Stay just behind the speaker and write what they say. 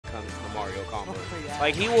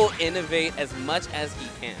Like, he will innovate as much as he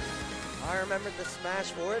can. I remember the Smash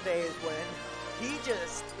 4 days when he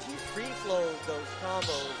free-flowed those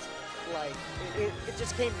combos. Like, it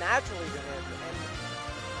just came naturally to him.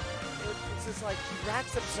 And it's just like, he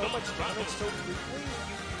racks up so much damage so quickly,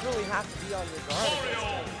 you really have to be on your guard against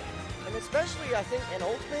him. And especially, I think, in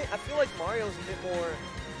Ultimate, I feel like Mario's a bit more...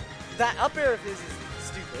 That up air of his is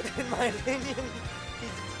stupid, in my opinion.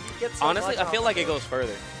 He gets so Honestly, I feel like it goes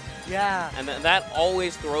further. Yeah. And that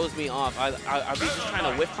always throws me off. I'll be just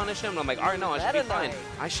trying to whip punish him, and I'm like, all right, no, I should be fine.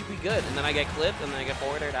 I should be good. And then I get clipped, and then I get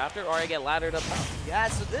forward aired after, or I get laddered up. Yeah,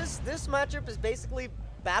 so this matchup is basically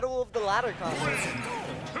battle of the ladder combos.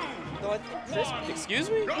 Excuse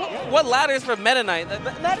me? What ladders for Meta Knight?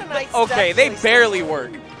 Meta Knights okay, they barely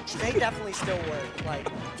work. They definitely still work. Like,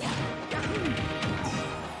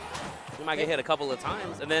 you might get hit a couple of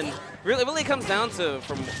times, and then really comes down to,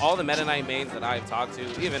 from all the Meta Knight mains that I've talked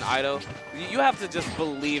to, even Ido, you have to just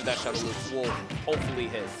believe that shuttle loops will hopefully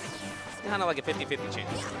hit. It's kind of like a 50-50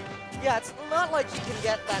 chance. Yeah, it's not like you can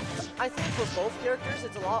get that. I think for both characters,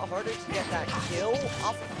 it's a lot harder to get that kill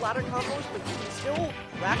off of ladder combos, but you can still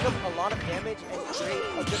rack up a lot of damage and create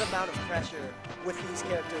a good amount of pressure with these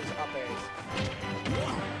characters' up airs.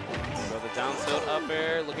 So the down tilt up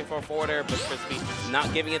air, looking for a forward air, but Crispy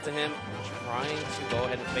not giving it to him, trying to go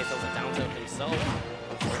ahead and face out the down tilt himself.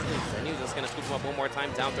 Unfortunately, Zenyou just going to scoop him up one more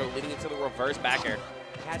time, down throw, leading into the reverse back air.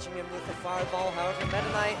 Catching him with the fireball, however,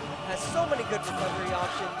 Meta Knight has so many good recovery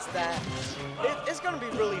options that it's going to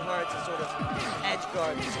be really hard to sort of edge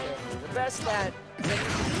guard this character. The best that Zenyou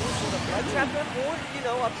can do is sort of leg trap him or, you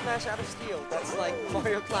know, up smash out of steel. That's like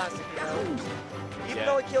Mario Classic, you know? Even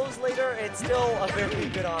though it kills later, it's still a very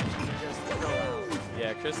good option to just throw out.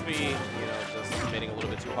 Yeah, Crispy, you know, just hitting a little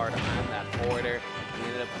bit too hard on that forwarder. He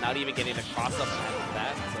ended up not even getting a cross up after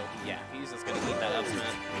that. So, yeah, he's just going to eat that up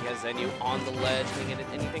smash. He has Zenyou on the ledge. Can he get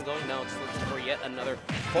anything going? No, just looking for yet another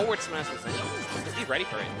forward smash with Zenyou. Is he ready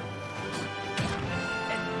for it?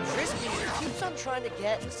 And Crispy keeps on trying to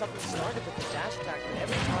get something started with the dash attack, but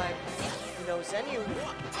every time, you know, Zenyou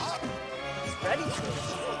is ready to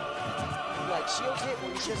like shield hit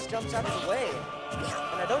when he just jumps out of the way.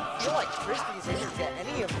 And I don't feel like Crispy is able to get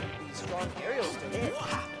any of these strong aerials to hit.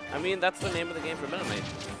 I mean, that's the name of the game for Meta Knight.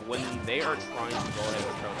 When they are trying to go ahead and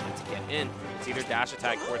approach and to get in, it's either dash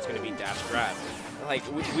attack or it's going to be dash grab. Like,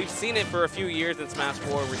 we've seen it for a few years in Smash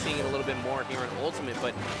 4. We're seeing it a little bit more here in Ultimate,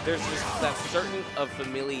 but there's just that certain of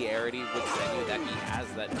familiarity with Zenyou that he has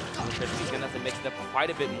that Crispy's going to have to mix it up quite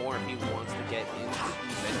a bit more if he wants to get into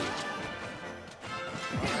Zenyou.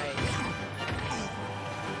 All right.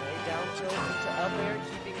 Down tilt into up air,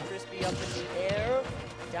 keeping Crispy up in the air.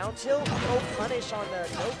 Down tilt, no punish on the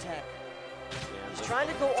no tech. He's trying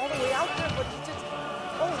to go all the way out there, but he just...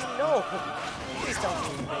 Oh no! Please don't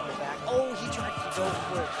make it back. Oh, he tried to go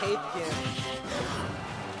for a cape again.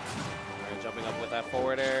 Jumping up with that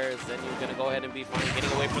forward air. Zenyou gonna go ahead and be fine,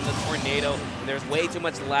 getting away from the tornado. And there's way too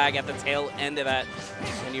much lag at the tail end of that.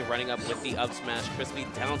 Zenyou running up with the up smash. Crispy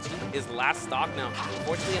down to his last stock now.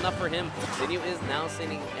 Unfortunately enough for him, Zenyou is now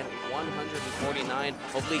sitting at 149.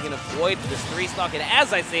 Hopefully he can avoid this 3-stock, and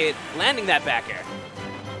as I say it, landing that back air.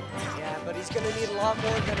 Yeah, but he's gonna need a lot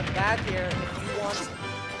more than a back air if he wants to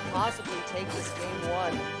possibly take this game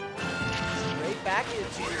 1. Great back air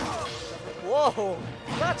too. Whoa!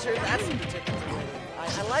 I'm not sure that's the ticket to winning.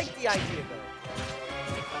 I like the idea though.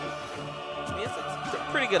 I mean, it's a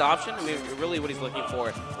pretty good option. I mean, really what he's looking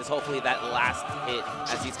for is hopefully that last hit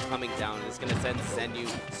as he's coming down. And it's going to send Zenyou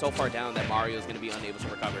so far down that Mario is going to be unable to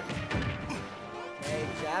recover. Okay,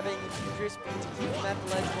 jabbing Crispy to keep him at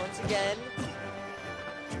the ledge once again.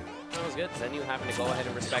 That was good. Zenyou having to go ahead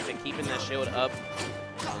and respect it, keeping that shield up.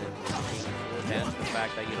 And the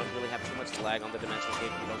fact that you don't really have too much lag on the dimensional cape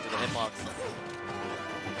if you don't do the hitbox.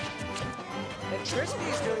 And Crispy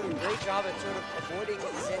is doing a great job at sort of avoiding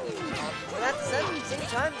Zenyou's options. But at the same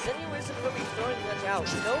time, Zenyou isn't really throwing much out.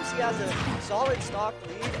 He knows he has a solid stock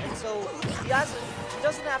lead, and so he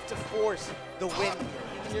doesn't have to force the win here.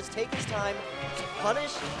 He can just take his time,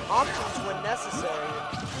 punish options when necessary,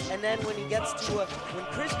 and then when when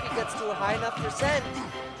Crispy gets to a high enough percent,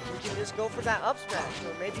 we can just go for that up smash,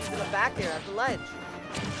 or maybe even a back air at the ledge.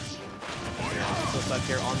 So stuck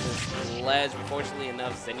here on this ledge. Unfortunately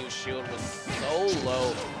enough, Zenyou's shield was so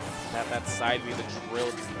low that that side B, the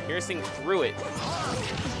drill, just piercing through it.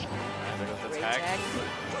 And there goes the tag.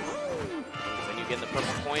 Zenyou getting the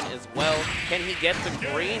purple point as well. Can he get the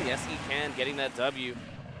green? Yes, he can, getting that W.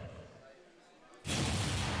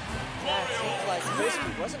 Yeah, it seems like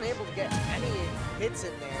Crispy wasn't able to get any hits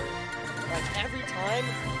in there. Like every time,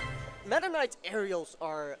 Meta Knight's aerials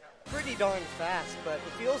are pretty darn fast, but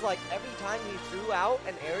it feels like every time he threw out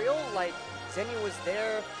an aerial, like Zenyou was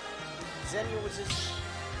there, Zenyou was just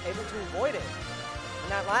able to avoid it.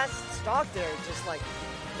 And that last stock there, just like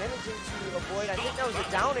managing to avoid, I think that was a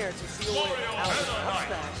down air to seal it out with an up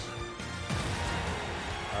smash.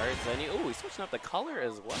 All right, Zenyou. Oh, he's switching up the color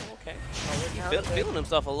as well. Okay. He's Feeling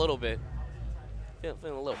himself a little bit. Feeling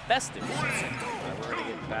a little festive. We're going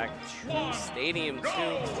to get back to Stadium 2.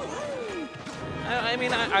 I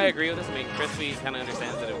mean, I agree with this. I mean, Crispy kind of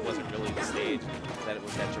understands that it wasn't really the stage, that it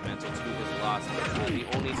was detrimental to his loss. The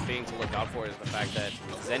only thing to look out for is the fact that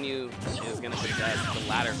Zenyou is going to possess the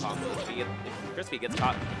ladder combo. If Crispy gets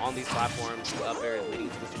caught on these platforms, the up air leading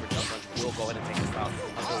to the super jump punch will go ahead and take the stop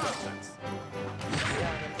of those offense.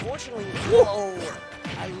 Yeah, unfortunately, whoa!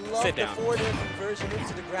 I love Sit the down. forward air conversion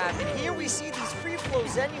into the grab. And here we see these free flow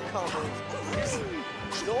Zenyou combos just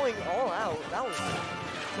going all out. That was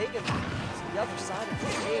taken to the other side of the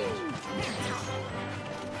stage.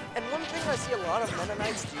 And one thing I see a lot of Meta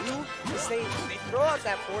Knights do is they throw out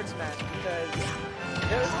that forward smash because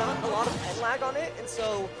there's not a lot of head lag on it, and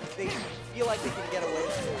so they feel like they can get away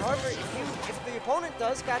with it. However, if the opponent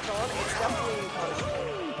does catch on, it's definitely punishable.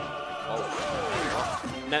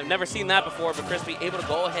 Never seen that before, but Crispy able to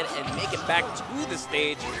go ahead and make it back to the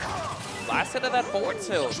stage. Last hit of that forward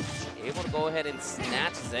tilt, able to go ahead and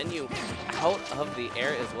snatch Zenyou out of the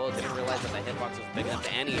air as well. Didn't realize that the hitbox was big enough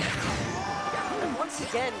to any air. And once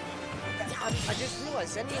again, I just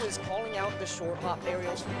realized Zenyou is calling out the short hop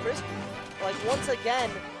aerials from Crispy. Like, once again,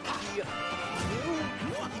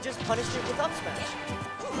 he just punished it with up smash.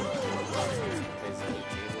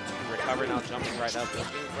 Recover now, jumping right up,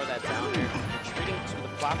 looking for that down air, retreating to the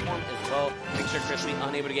platform as well. Make sure Crispy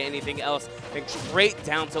unable to get anything else. A great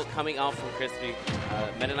down tilt coming out from Crispy.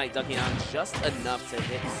 Meta Knight ducking on just enough to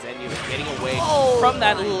hit Zenyou, getting away from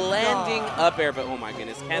that landing up air. But oh my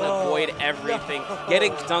goodness, can avoid everything,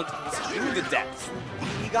 getting dunked to the depths.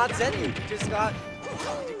 He got Zenyou. He just got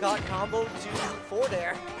comboed to forward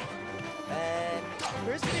air. And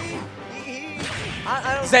Crispy,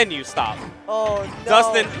 I don't. Zenyou, stop. Oh no.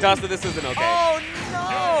 Dustin, this isn't okay. Oh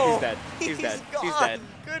no. He's dead. He's dead. Gone. He's dead.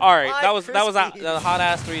 Goodbye, All right, that was Crispy. a hot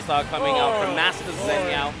ass 3-stock coming out from Master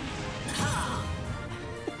Zenyou.